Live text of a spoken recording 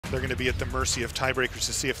they're going to be at the mercy of tiebreakers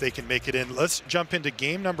to see if they can make it in. Let's jump into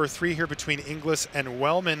game number 3 here between Inglis and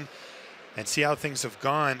Wellman and see how things have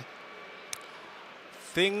gone.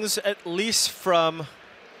 Things, at least from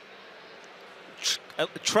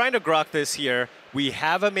trying to grok this here, we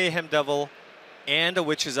have a Mayhem Devil and a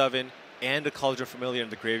Witch's Oven and a Cauldron Familiar in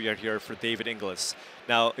the graveyard here for David Inglis.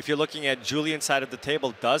 Now, if you're looking at Julian's side of the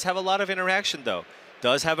table, does have a lot of interaction though.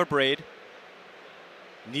 Does have a Braid.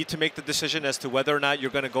 Need to make the decision as to whether or not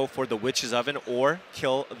you're going to go for the Witch's Oven or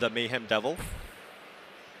kill the Mayhem Devil.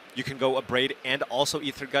 You can go a Braid and also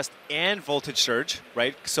Ether Gust and Voltage Surge,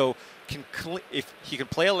 right? So if he can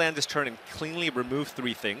play a land this turn and cleanly remove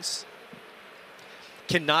 3 things.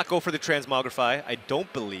 Cannot go for the Transmogrify, I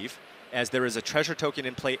don't believe, as there is a treasure token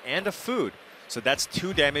in play and a food. So that's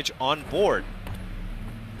 2 damage on board.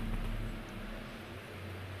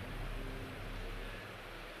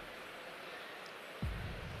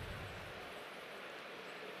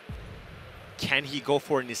 Can he go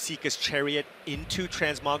for Nisika's Chariot into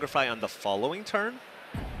Transmogrify on the following turn?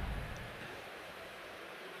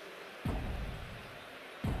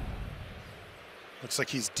 Looks like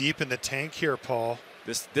he's deep in the tank here, Paul.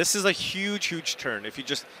 This is a huge turn. If you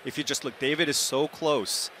just look, David is so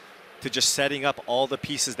close to just setting up all the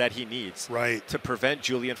pieces that he needs to prevent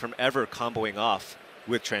Julian from ever comboing off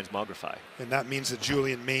with Transmogrify. And that means that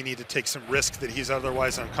Julian may need to take some risk that he's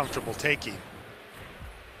otherwise uncomfortable taking.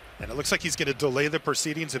 And it looks like he's going to delay the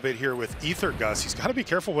proceedings a bit here with Ether Gust. He's got to be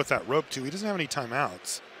careful with that rope too. He doesn't have any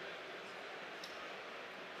timeouts.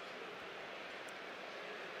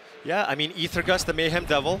 Yeah, I mean, Ether Gust, the Mayhem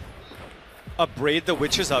Devil, a Braid, the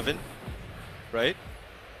Witch's Oven, right?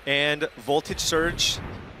 And Voltage Surge,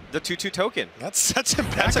 the 2/2 token. That's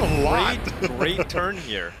a lot. Great turn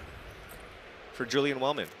here for Julian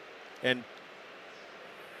Wellman. And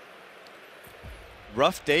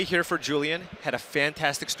rough day here for Julian. Had a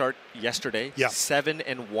fantastic start yesterday.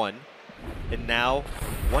 7-1, and now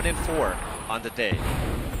 1-4 on the day.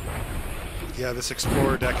 Yeah, this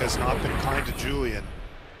Explorer deck has not been kind to Julian.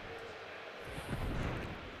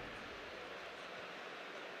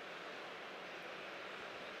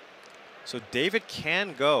 So David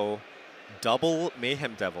can go double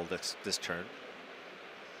Mayhem Devil this turn.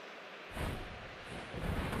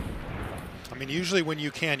 I mean, usually when you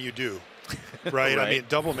can, you do. Right? I mean,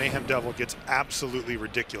 double Mayhem Devil gets absolutely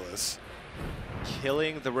ridiculous.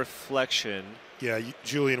 Killing the Reflection. Yeah,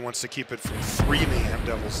 Julian wants to keep it from 3 Mayhem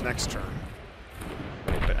Devils next turn.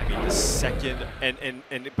 But I mean, the second,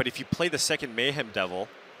 but if you play the second Mayhem Devil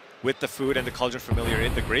with the food and the Cauldron Familiar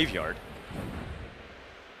in the graveyard,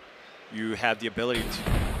 you have the ability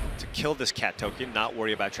to kill this cat token, not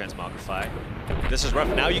worry about Transmogrify. This is rough.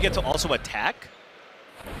 Now you get to also attack.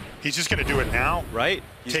 He's just going to do it now. Right.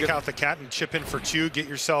 Take out the cat and chip in for 2. Get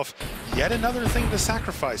yourself yet another thing to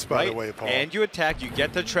sacrifice, by the way, Paul. And you attack. You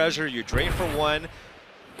get the treasure. You drain for 1.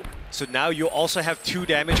 So now you also have 2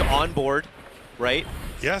 damage on board, right?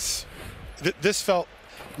 Yes. This felt...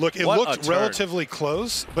 Look, it looked relatively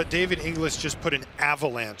close, but David Inglis just put an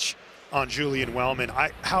avalanche on Julian Wellman.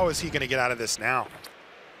 How is he going to get out of this now?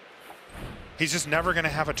 He's just never going to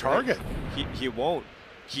have a target. He won't.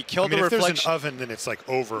 He killed the Reflection. If there's an oven, then it's like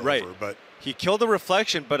over, but he killed the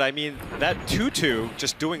Reflection, but I mean, that 2/2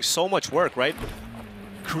 just doing so much work, right?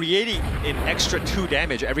 Creating an extra 2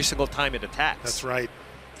 damage every single time it attacks. That's right.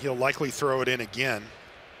 He'll likely throw it in again.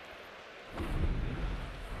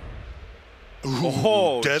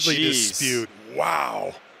 Ooh, deadly dispute.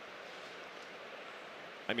 Wow.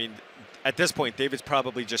 I mean, at this point, David's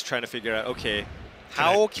probably just trying to figure out, okay,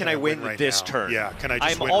 how can I win this turn? Yeah, can I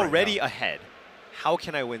just win I'm already ahead. How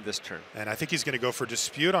can I win this turn? And I think he's going to go for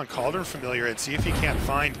Dispute on Cauldron Familiar and see if he can't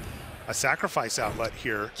find a sacrifice outlet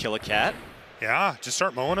here. Kill a cat? Yeah, just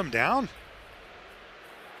start mowing him down.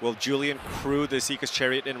 Will Julian crew the Nisika's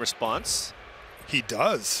Chariot in response? He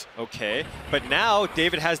does. Okay, but now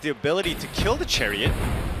David has the ability to kill the Chariot,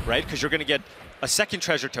 right? Because you're going to get a second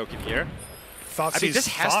treasure token here. This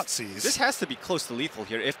has to be close to lethal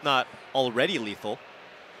here, if not already lethal.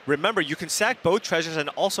 Remember, you can sack both treasures and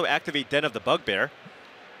also activate Den of the Bugbear.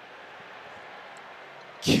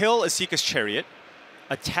 Kill Nisika's Chariot.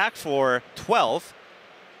 Attack for 12.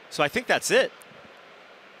 So I think that's it.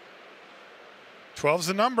 12's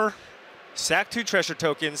the number. Sack 2 treasure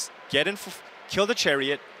tokens, get in for, kill the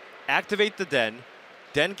Chariot, activate the Den.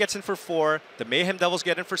 Den gets in for 4. The Mayhem Devils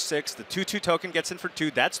get in for 6. The 2/2 token gets in for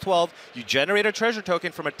 2. That's 12. You generate a treasure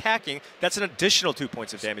token from attacking. That's an additional 2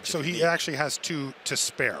 points of damage. So he actually has 2 to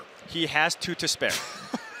spare. He has 2 to spare.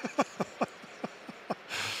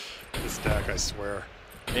 This deck, I swear.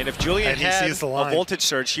 And if Julian had a Voltage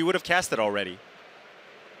Surge, he would have cast it already.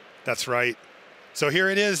 That's right. So here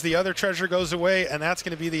it is. The other treasure goes away, and that's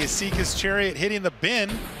going to be the Asika's Chariot hitting the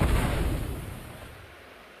bin.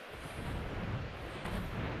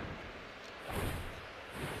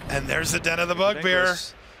 And there's the Den of the Bugbear.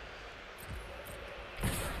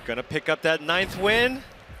 Gonna pick up that 9th win.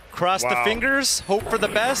 Cross the fingers, hope for the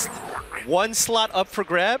best. 1 slot up for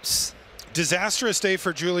grabs. Disastrous day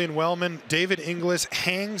for Julian Wellman. David Inglis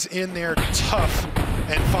hangs in there tough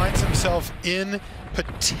and finds himself in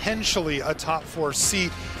potentially a top 4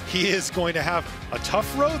 seat. He is going to have a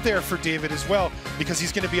tough road there for David as well, because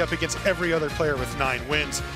he's going to be up against every other player with 9 wins.